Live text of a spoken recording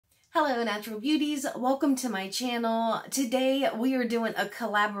Hello Natural Beauties, welcome to my channel. Today we are doing a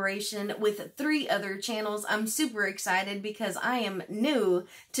collaboration with 3 other channels. I'm super excited because I am new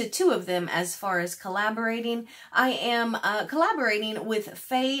to 2 of them as far as collaborating. I am collaborating with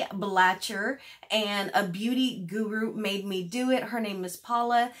Faye Blatcher, and a beauty guru made me do it. Her name is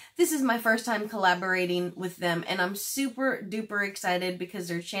Paula. This is my first time collaborating with them and I'm super duper excited because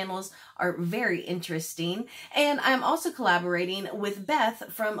their channels are very interesting. And I'm also collaborating with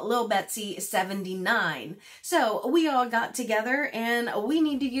Beth from Lil Betsy 79. So we all got together and we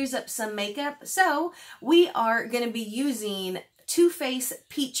need to use up some makeup. So we are going to be using Too Faced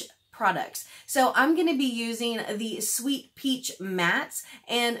Peach products. So I'm going to be using the Sweet Peach Mattes,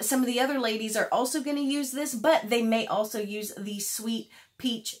 and some of the other ladies are also going to use this, but they may also use the Sweet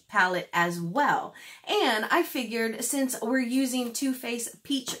Peach palette as well. And I figured since we're using Too Faced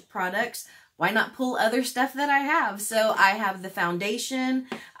Peach products, why not pull other stuff that I have? So I have the foundation.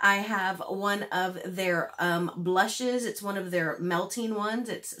 I have one of their blushes. It's one of their melting ones.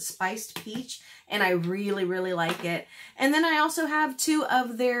 It's Spiced Peach, and I really, really like it. And then I also have 2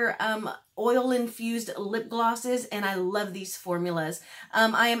 of their oil-infused lip glosses, and I love these formulas.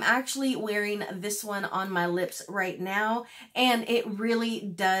 I am actually wearing this one on my lips right now, and it really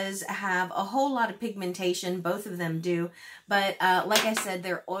does have a whole lot of pigmentation. Both of them do, but like I said,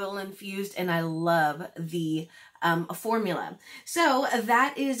 they're oil-infused, and I love the formula. So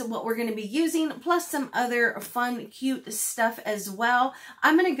that is what we're going to be using, plus some other fun, cute stuff as well.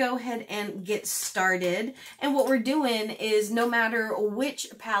 I'm going to go ahead and get started. And what we're doing is no matter which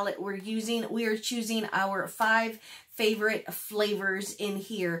palette we're using, we are choosing our 5 favorite flavors in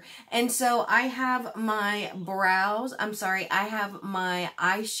here. And so I have my I have my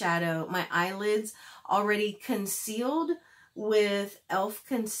eyeshadow, my eyelids already concealed with e.l.f.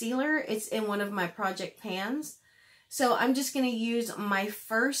 concealer. It's in one of my project pans. So I'm just going to use my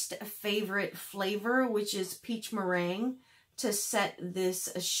first favorite flavor, which is Peach Meringue, to set this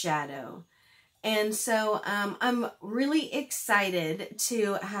shadow. And so I'm really excited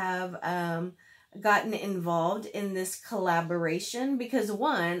to have gotten involved in this collaboration because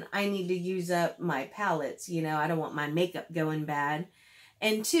 1, I need to use up my palettes. You know, I don't want my makeup going bad.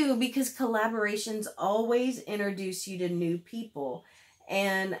 And 2, because collaborations always introduce you to new people.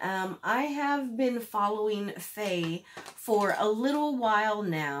 And I have been following Faye for a little while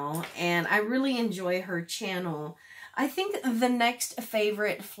now, and I really enjoy her channel. I think the next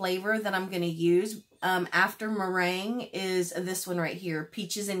favorite flavor that I'm going to use after meringue is this one right here,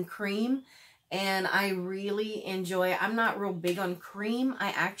 Peaches and Cream. And I really enjoy, I'm not real big on cream.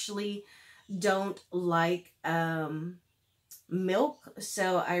 I actually don't like milk,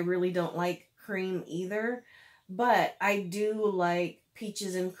 so I really don't like cream either. But I do like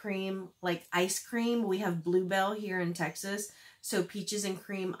peaches and cream, like ice cream. We have Bluebell here in Texas, so peaches and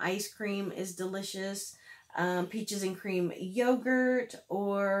cream ice cream is delicious. Peaches and cream yogurt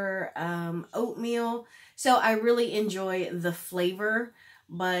or oatmeal. So I really enjoy the flavor,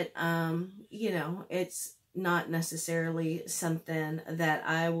 but you know, it's not necessarily something that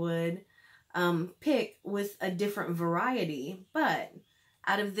I would pick with a different variety. But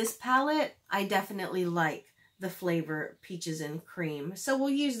out of this palette, I definitely like the flavor Peaches and Cream. So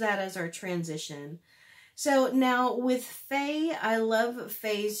we'll use that as our transition. So now with Faye, I love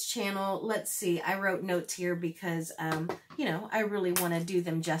Faye's channel. Let's see, I wrote notes here because, you know, I really want to do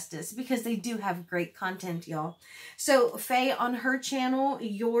them justice because they do have great content, y'all. So Faye, on her channel,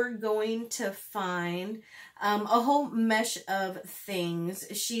 you're going to find a whole mesh of things.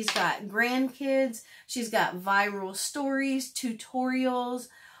 She's got grandkids, she's got viral stories, tutorials,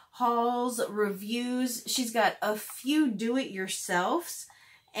 hauls, reviews. She's got a few do-it-yourselfs.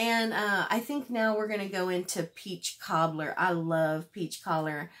 And I think now we're going to go into peach cobbler. I love peach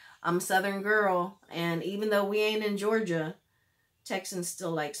cobbler. I'm a Southern girl, and even though we ain't in Georgia, Texans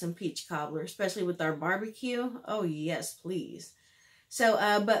still like some peach cobbler, especially with our barbecue. Oh, yes, please. So,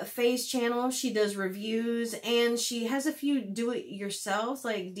 but Faye's channel, she does reviews, and she has a few do-it-yourselves,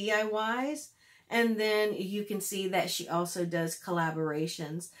 like DIYs. And then you can see that she also does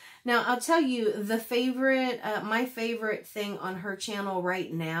collaborations. Now, I'll tell you, the favorite, my favorite thing on her channel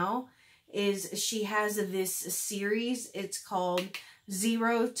right now is she has this series. It's called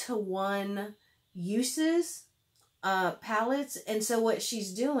 0 to 1 Uses palettes. And so what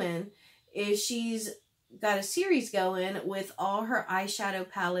she's doing is she's got a series going with all her eyeshadow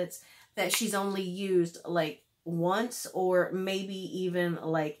palettes that she's only used like once or maybe even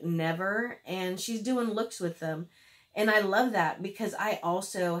like never, and she's doing looks with them. And I love that because I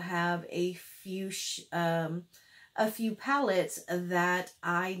also have a few palettes that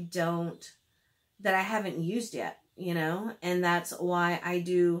I haven't used yet, you know, and that's why I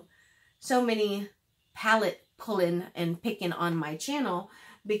do so many palette pulling and picking on my channel,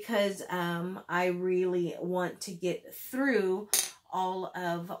 because I really want to get through all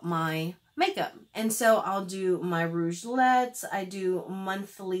of my makeup. And so I'll do my rougelets, I do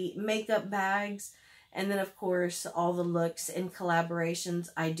monthly makeup bags, and then of course all the looks and collaborations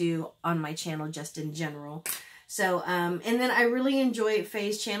I do on my channel just in general. So, and then I really enjoy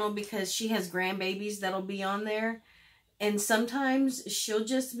Faye's channel because she has grandbabies that'll be on there. And sometimes she'll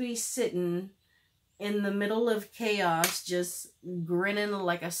just be sitting in the middle of chaos, just grinning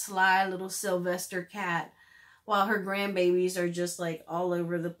like a sly little Sylvester cat, while her grandbabies are just like all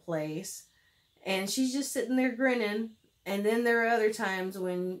over the place. And she's just sitting there grinning. And then there are other times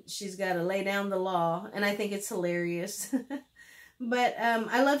when she's got to lay down the law, and I think it's hilarious. But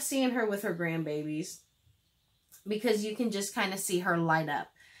I love seeing her with her grandbabies, because you can just kind of see her light up.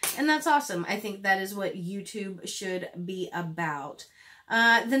 And that's awesome. I think that is what YouTube should be about.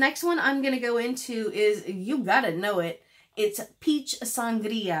 The next one I'm going to go into is, you gotta know it, it's Peach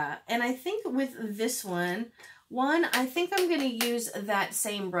Sangria. And I think with this one, I think I'm going to use that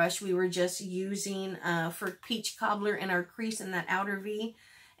same brush we were just using for Peach Cobbler in our crease in that outer V.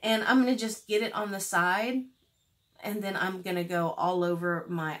 And I'm going to just get it on the side, and then I'm going to go all over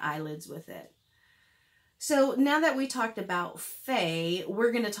my eyelids with it. So now that we talked about Faye,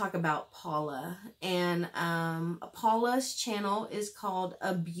 we're going to talk about Paula. And Paula's channel is called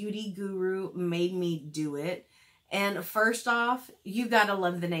A Beauty Guru Made Me Do It. And first off, you got to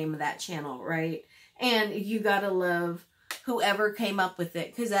love the name of that channel, right? And you got to love whoever came up with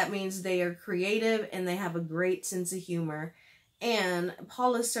it, because that means they are creative and they have a great sense of humor. And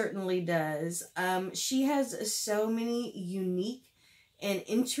Paula certainly does. She has so many unique and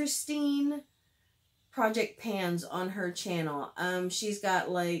interesting project pans on her channel. She's got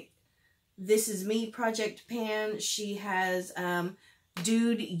like This Is Me project pan. She has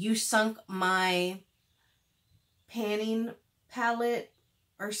Dude, You Sunk My Panning Palette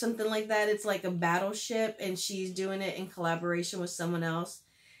or something like that. It's like a battleship, and she's doing it in collaboration with someone else,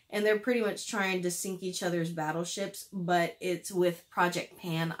 and they're pretty much trying to sink each other's battleships, but it's with project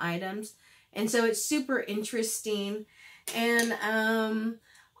pan items. And so it's super interesting. And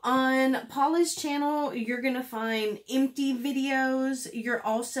on Paula's channel, you're going to find empty videos. You're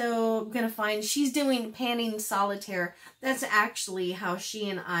also going to find, she's doing panning solitaire. That's actually how she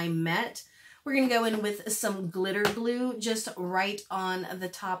and I met. We're going to go in with some glitter glue just right on the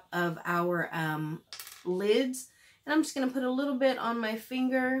top of our lids. And I'm just going to put a little bit on my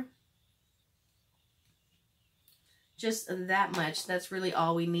finger. Just that much. That's really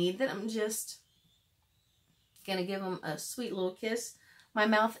all we need. Then I'm just going to give them a sweet little kiss. My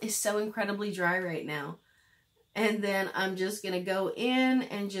mouth is so incredibly dry right now. And then I'm just going to go in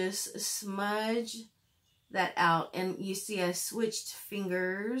and just smudge that out. And you see I switched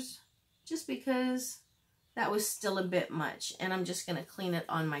fingers just because that was still a bit much. And I'm just going to clean it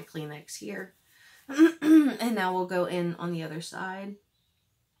on my Kleenex here. And now we'll go in on the other side.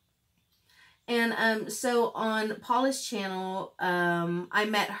 And so on Paula's channel, I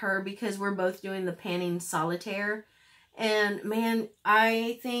met her because we're both doing the panning solitaire. And man,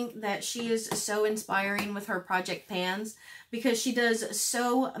 I think that she is so inspiring with her project pans, because she does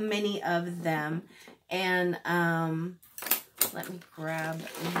so many of them. And let me grab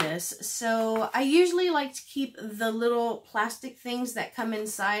this. So I usually like to keep the little plastic things that come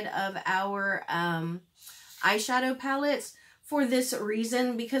inside of our eyeshadow palettes for this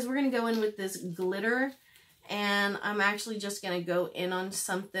reason, because we're going to go in with this glitter, and I'm actually just going to go in on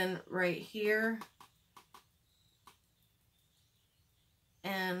something right here.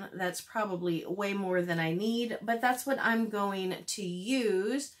 And that's probably way more than I need, but that's what I'm going to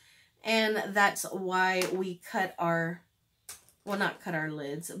use. And that's why we cut our, well, not cut our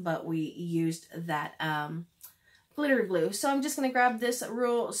lids, but we used that glitter glue. So I'm just going to grab this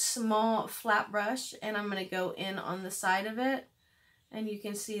real small flat brush, and I'm going to go in on the side of it. And you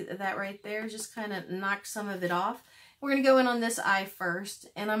can see that right there, just kind of knock some of it off. We're going to go in on this eye first,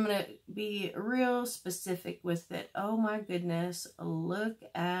 and I'm going to be real specific with it. Oh my goodness, look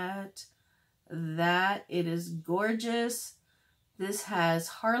at that. It is gorgeous. This has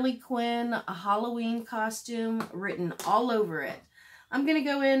Harley Quinn, a Halloween costume written all over it. I'm going to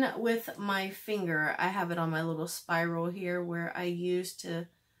go in with my finger. I have it on my little spiral here where I use to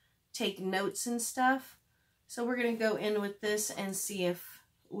take notes and stuff. So we're going to go in with this and see if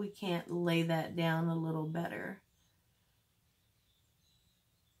we can't lay that down a little better.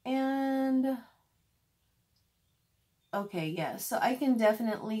 And, okay, yeah, so I can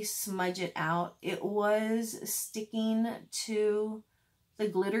definitely smudge it out. It was sticking to the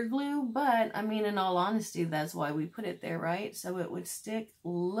glitter glue, but I mean, in all honesty, that's why we put it there, right? So it would stick.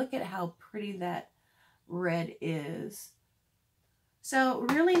 Look at how pretty that red is. So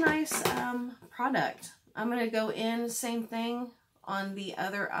really nice product. I'm going to go in, same thing on the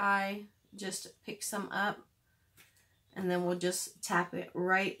other eye, just pick some up, and then we'll just tap it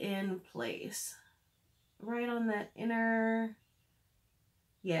right in place. Right on that inner,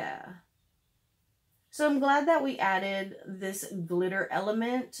 yeah. So I'm glad that we added this glitter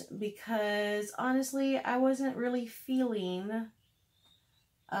element because honestly, I wasn't really feeling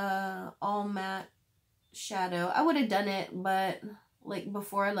all matte shadow. I would have done it, but like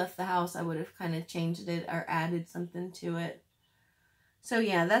before I left the house, I would have kind of changed it or added something to it. So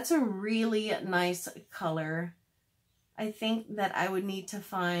yeah, that's a really nice color. I think that I would need to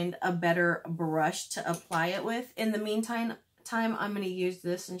find a better brush to apply it with. In the meantime, I'm going to use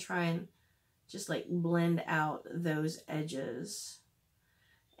this and try and just like blend out those edges.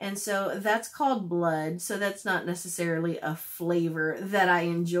 And so that's called Blood. So that's not necessarily a flavor that I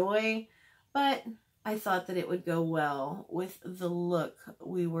enjoy, but I thought that it would go well with the look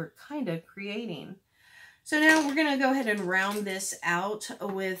we were kind of creating. So now we're going to go ahead and round this out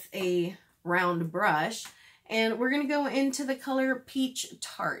with a round brush. And we're going to go into the color Peach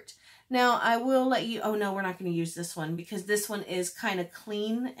Tart. Now, I will let you... Oh, no, we're not going to use this one because this one is kind of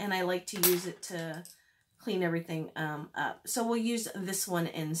clean. And I like to use it to clean everything up. So we'll use this one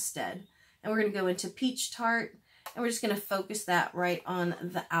instead. And we're going to go into Peach Tart. And we're just going to focus that right on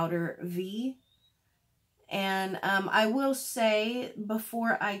the outer V. And I will say,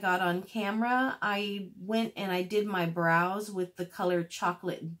 before I got on camera, I went and I did my brows with the color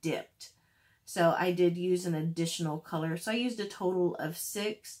Chocolate Dipped. So I did use an additional color. So I used a total of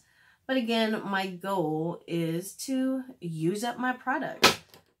 6. But again, my goal is to use up my product.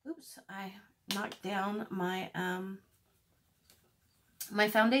 Oops, I knocked down my my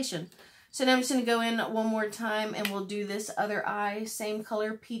foundation. So now I'm just going to go in one more time and we'll do this other eye. Same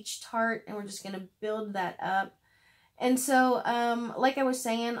color, Peach Tart. And we're just going to build that up. And so, like I was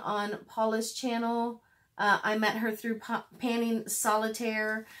saying on Paula's channel, I met her through Panning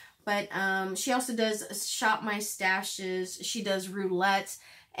Solitaire. But she also does Shop My Stashes. She does roulettes.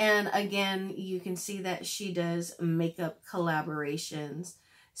 And again, you can see that she does makeup collaborations.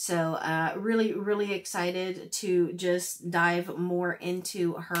 So really, really excited to just dive more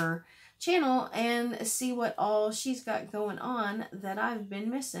into her channel and see what all she's got going on that I've been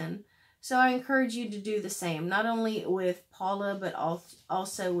missing. So I encourage you to do the same, not only with Paula, but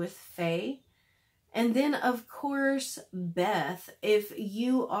also with Faye. And then, of course, Beth. If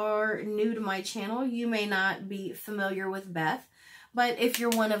you are new to my channel, you may not be familiar with Beth. But if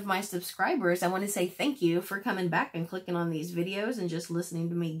you're one of my subscribers, I want to say thank you for coming back and clicking on these videos and just listening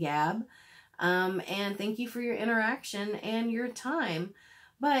to me gab. And thank you for your interaction and your time.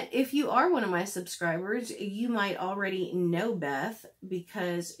 But if you are one of my subscribers, you might already know Beth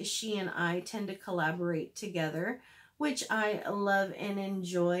because she and I tend to collaborate together, which I love and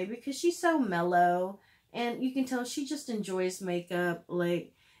enjoy because she's so mellow and you can tell she just enjoys makeup.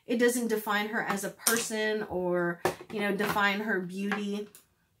 Like, it doesn't define her as a person or, you know, define her beauty,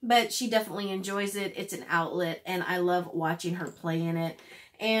 but she definitely enjoys it. It's an outlet and I love watching her play in it.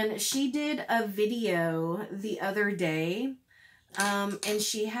 And she did a video the other day and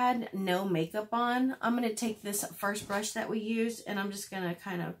she had no makeup on. I'm going to take this first brush that we used and I'm just going to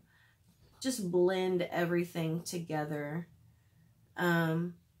kind of just blend everything together.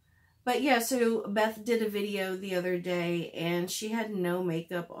 But yeah, so Beth did a video the other day and she had no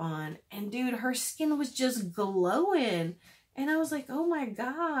makeup on. And dude, her skin was just glowing. And I was like, oh my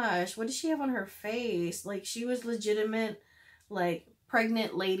gosh, what does she have on her face? Like, she was legitimate, like,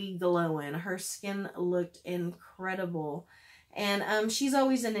 pregnant lady glowing. Her skin looked incredible. And she's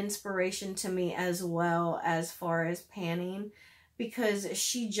always an inspiration to me as well as far as panning, because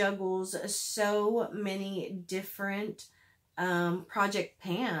she juggles so many different project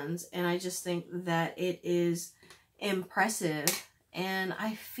pans, and I just think that it is impressive. And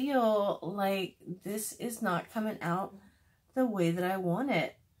I feel like this is not coming out the way that I want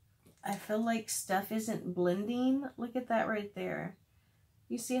it. I feel like stuff isn't blending. Look at that right there.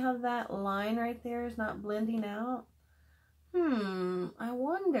 You see how that line right there is not blending out? I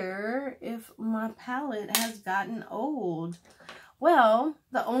wonder if my palette has gotten old. Well,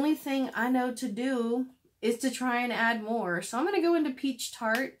 the only thing I know to do is to try and add more. So I'm going to go into Peach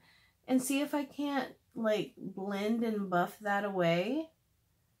Tart and see if I can't, like, blend and buff that away.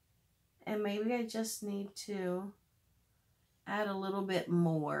 And maybe I just need to add a little bit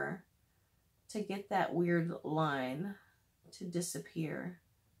more to get that weird line to disappear.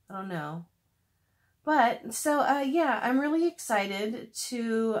 I don't know. But, so, yeah, I'm really excited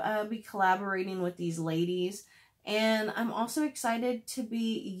to be collaborating with these ladies. And I'm also excited to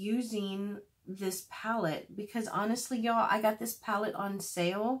be using this palette because honestly, y'all, I got this palette on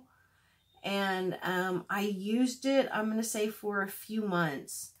sale. And I used it, I'm going to say, for a few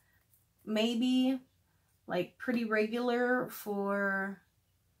months. Maybe, like, pretty regular for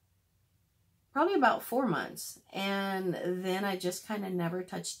probably about 4 months. And then I just kind of never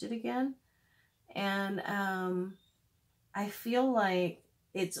touched it again. And I feel like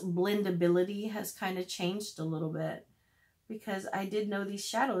its blendability has kind of changed a little bit. Because I did know these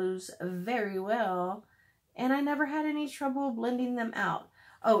shadows very well. And I never had any trouble blending them out.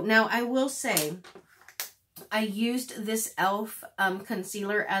 Oh, now I will say, I used this e.l.f.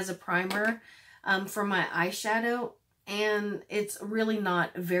 Concealer as a primer for my eyeshadow, and it's really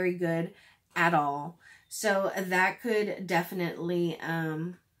not very good at all. So that could definitely,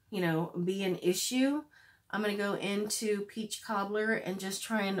 you know, be an issue. I'm going to go into Peach Cobbler and just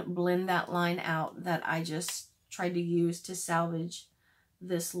try and blend that line out that I just tried to use to salvage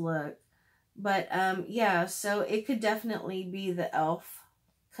this look. But yeah, so it could definitely be the e.l.f.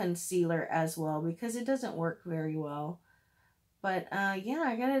 concealer as well because it doesn't work very well. But yeah,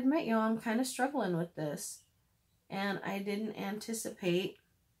 I gotta admit, y'all, I'm kind of struggling with this. And I didn't anticipate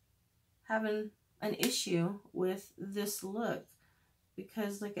having an issue with this look.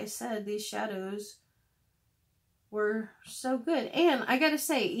 Because like I said, these shadows were so good. And I gotta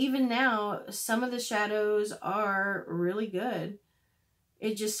say, even now, some of the shadows are really good.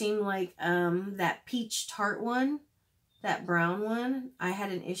 It just seemed like that peach tart one, that brown one, I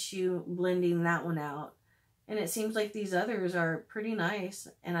had an issue blending that one out. And it seems like these others are pretty nice,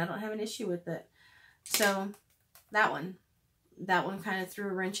 and I don't have an issue with it. So, that one kind of threw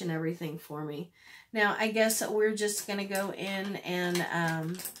a wrench in everything for me. Now, I guess we're just going to go in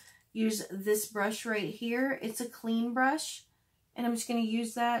and use this brush right here. It's a clean brush, and I'm just going to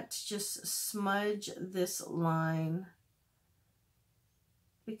use that to just smudge this line,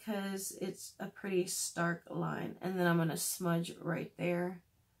 because it's a pretty stark line. And then I'm going to smudge right there,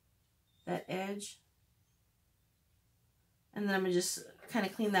 that edge. And then I'm going to just kind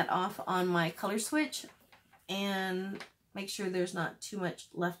of clean that off on my color switch and make sure there's not too much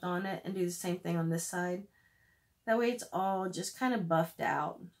left on it, and do the same thing on this side. That way it's all just kind of buffed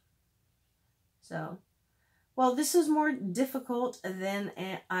out. So, well, this is more difficult than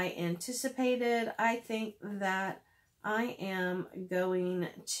I anticipated. I think that I am going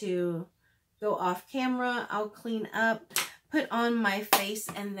to go off camera. I'll clean up, put on my face,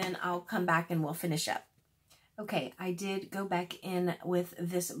 and then I'll come back and we'll finish up. Okay, I did go back in with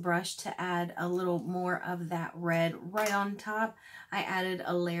this brush to add a little more of that red right on top. I added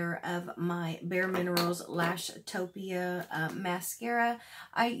a layer of my Bare Minerals Lashtopia mascara.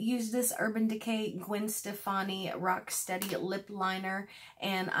 I used this Urban Decay Gwen Stefani Rock Steady lip liner,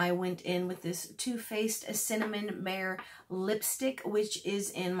 and I went in with this Too Faced Cinnamon Bear lipstick, which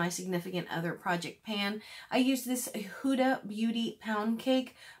is in my Significant Other project pan. I used this Huda Beauty Pound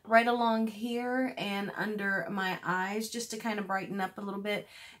Cake right along here and under my eyes, just to kind of brighten up a little bit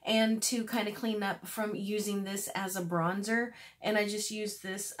and to kind of clean up from using this as a bronzer. And I just used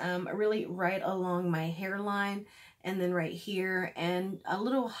this really right along my hairline, and then right here, and a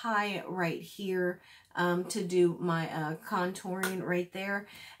little high right here to do my contouring right there.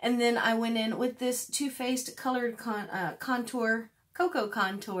 And then I went in with this Too Faced Colored Cocoa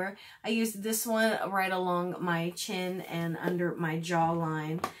Contour. I used this one right along my chin and under my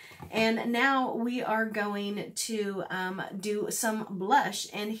jawline. And now we are going to do some blush.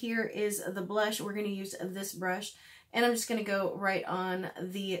 And here is the blush. We're going to use this brush. And I'm just going to go right on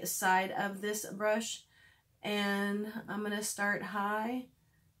the side of this brush. And I'm going to start high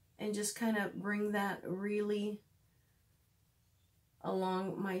and just kind of bring that really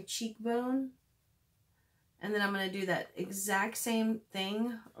along my cheekbone. And then I'm going to do that exact same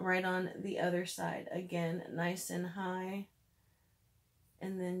thing right on the other side. Again, nice and high.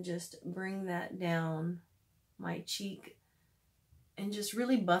 And then just bring that down my cheek and just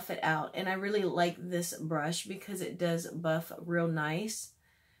really buff it out. And I really like this brush because it does buff real nice.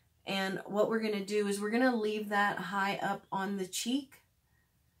 And what we're going to do is we're going to leave that high up on the cheek.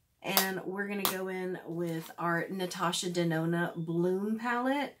 And we're going to go in with our Natasha Denona Bloom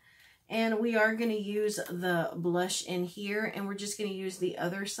palette. And we are going to use the blush in here. And we're just going to use the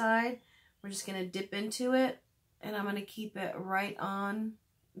other side. We're just going to dip into it. And I'm going to keep it right on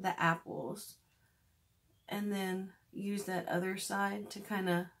the apples. And then use that other side to kind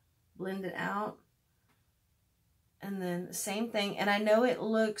of blend it out. And then same thing. And I know it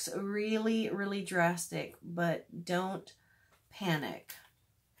looks really, really drastic, but don't panic.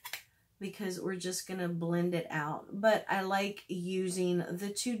 because we're just going to blend it out. But I like using the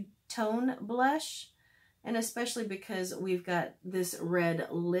two-tone blush, and especially because we've got this red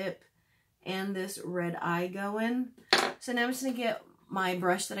lip and this red eye going. So now I'm just going to get my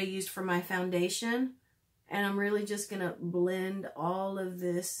brush that I used for my foundation, and I'm really just going to blend all of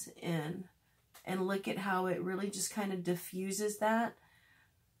this in. And look at how it really just kind of diffuses that.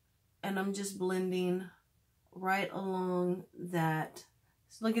 And I'm just blending right along that.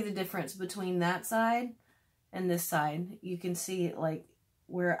 So look at the difference between that side and this side. You can see like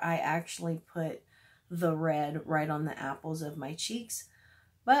where I actually put the red right on the apples of my cheeks.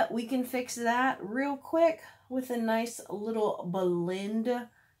 But we can fix that real quick with a nice little blend.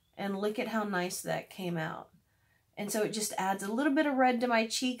 And look at how nice that came out. And so it just adds a little bit of red to my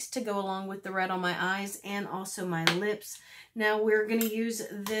cheeks to go along with the red on my eyes and also my lips. Now we're going to use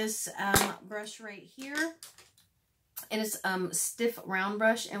this brush right here. And it's stiff round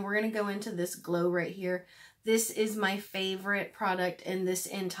brush. And we're going to go into this glow right here. This is my favorite product in this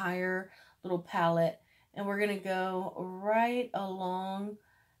entire little palette. And we're going to go right along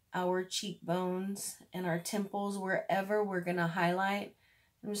our cheekbones and our temples, wherever we're going to highlight.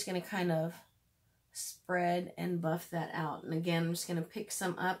 I'm just going to kind of spread and buff that out. And again, I'm just going to pick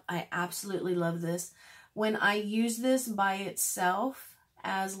some up. I absolutely love this. When I use this by itself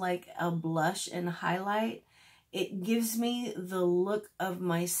as like a blush and highlight, it gives me the look of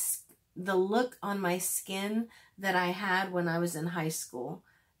the look on my skin that I had when I was in high school.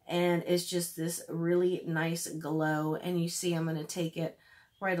 And it's just this really nice glow. And you see I'm going to take it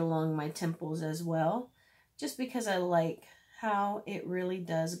right along my temples as well, just because I like how it really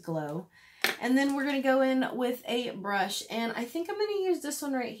does glow. And then we're going to go in with a brush, and I think I'm going to use this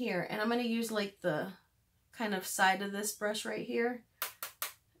one right here, and I'm going to use like the kind of side of this brush right here,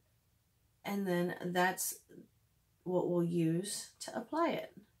 and then that's what we'll use to apply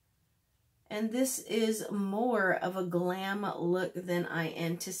it. And this is more of a glam look than I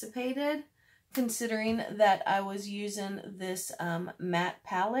anticipated, considering that I was using this matte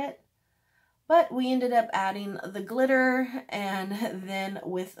palette. But we ended up adding the glitter, and then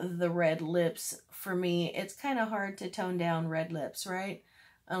with the red lips, for me, it's kind of hard to tone down red lips, right?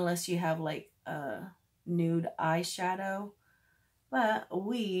 Unless you have like a nude eyeshadow. But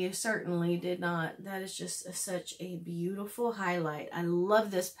we certainly did not. That is just such a beautiful highlight. I love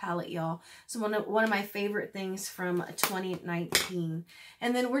this palette, y'all. So one of my favorite things from 2019.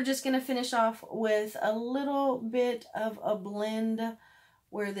 And then we're just going to finish off with a little bit of a blend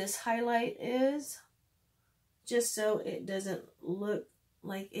where this highlight is, just so it doesn't look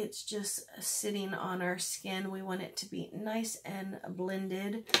like it's just sitting on our skin. We want it to be nice and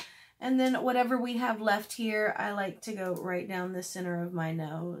blended. And then whatever we have left here, I like to go right down the center of my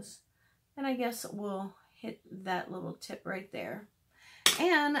nose. And I guess we'll hit that little tip right there.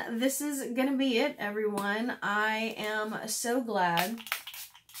 And this is going to be it, everyone. I am so glad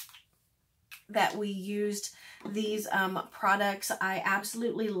that we used these products. I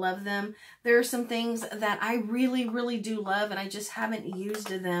absolutely love them. There are some things that I really, really do love, and I just haven't used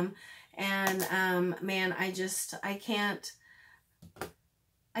them. And man, I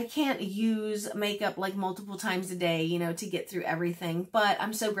can't use makeup like multiple times a day, you know, to get through everything. But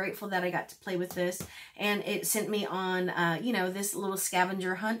I'm so grateful that I got to play with this, and it sent me on, you know, this little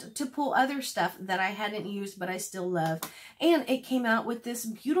scavenger hunt to pull other stuff that I hadn't used, but I still love. And it came out with this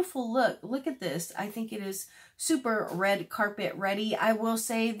beautiful look. Look at this. I think it is super red carpet ready. I will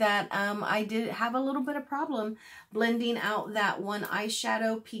say that I did have a little bit of problem blending out that one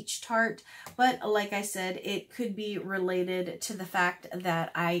eyeshadow, Peach Tart, but like I said, it could be related to the fact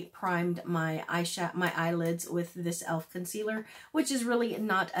that I primed my eyelids with this e.l.f. concealer, which is really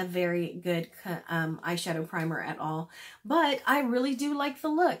not a very good eyeshadow primer at all, but I really do like the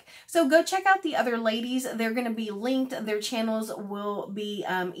look. So go check out the other ladies. They're going to be linked. Their channels will be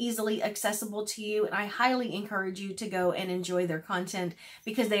easily accessible to you, and I highly encourage you to go and enjoy their content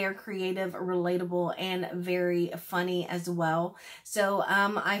because they are creative, relatable, and very funny as well. So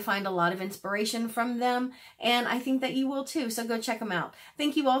I find a lot of inspiration from them, and I think that you will too. So go check them out.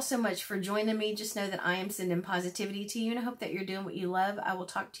 Thank you all so much for joining me. Just know that I am sending positivity to you, and I hope that you're doing what you love. I will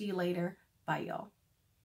talk to you later. Bye, y'all.